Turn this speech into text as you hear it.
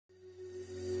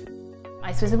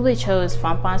I specifically chose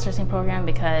Fontbonne's nursing program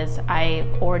because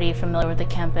I'm already familiar with the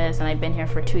campus and I've been here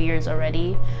for 2 years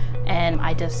already, and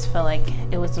I just felt like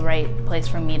it was the right place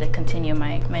for me to continue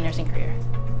my nursing career.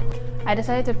 I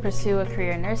decided to pursue a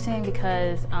career in nursing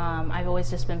because I've always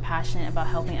just been passionate about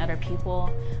helping other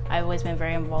people. I've always been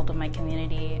very involved with my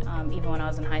community, even when I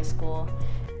was in high school.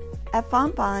 At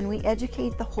Fontbonne, we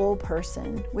educate the whole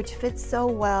person, which fits so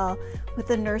well with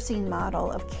the nursing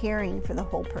model of caring for the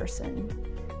whole person.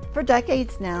 For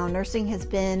decades now, nursing has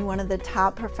been one of the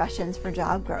top professions for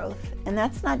job growth, and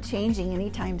that's not changing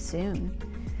anytime soon.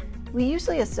 We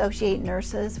usually associate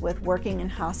nurses with working in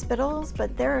hospitals,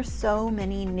 but there are so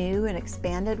many new and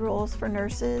expanded roles for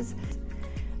nurses.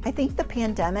 I think the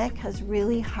pandemic has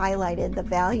really highlighted the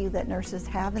value that nurses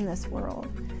have in this world.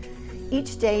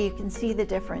 Each day you can see the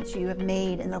difference you have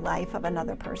made in the life of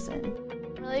another person.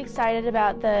 I'm really excited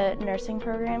about the nursing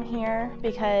program here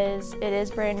because it is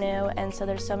brand new, and so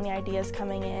there's so many ideas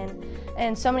coming in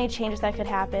and so many changes that could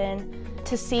happen.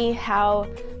 To see how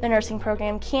the nursing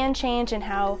program can change and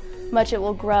how much it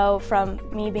will grow from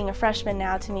me being a freshman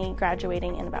now to me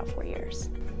graduating in about 4 years.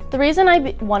 The reason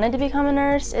I wanted to become a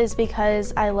nurse is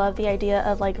because I love the idea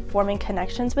of forming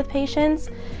connections with patients,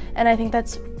 and I think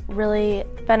that's really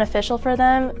beneficial for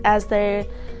them as they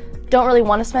don't really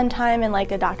want to spend time in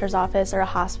a doctor's office or a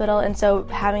hospital, and so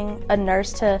having a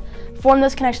nurse to form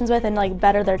those connections with and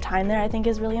better their time there I think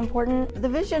is really important. The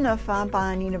vision of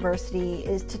Fontbonne University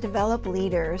is to develop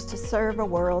leaders to serve a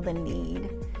world in need.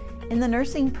 In the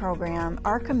nursing program,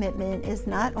 our commitment is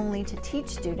not only to teach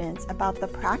students about the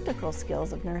practical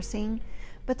skills of nursing,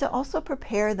 but to also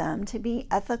prepare them to be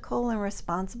ethical and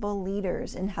responsible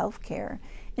leaders in healthcare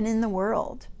and in the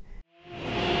world.